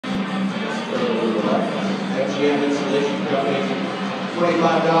MGM Installation Company,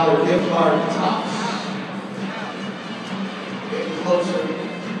 $25 gift card tops. Getting closer.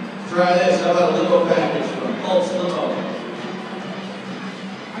 Try this. How about a limo package from Pulse Limo?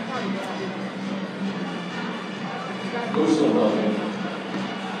 Boostle Building.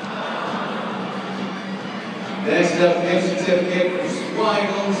 Next up, gift certificate from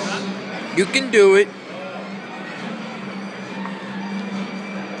Swiggles. You can do it.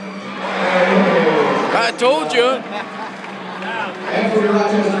 I told you. And for your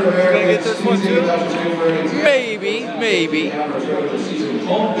Rochester Americans, Maybe. Season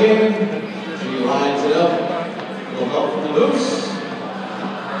home game. She lines it up. A little help from the Moose.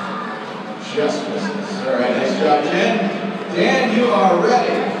 Just misses. All right, nice job, Jen. Dan, you are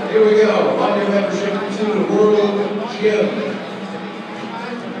ready. Here we go. Find your membership to the World Gym.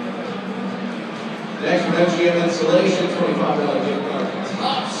 Next from MGM Installation, $25 gift card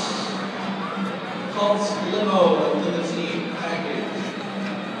tops. Pulse Limo Limousine Package.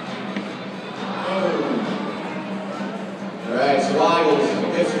 All right, Swiggles,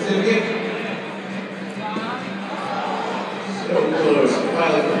 gift certificate. So close.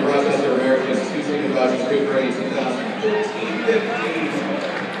 Finally from the Rochester Americans, Tuesday Dodgers Big Parade 2014-15.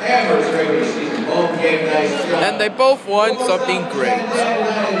 Amherst regular season home game. Nice job. And they both won something great.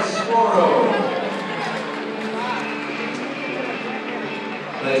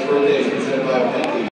 Nice birthday presented by Wendy.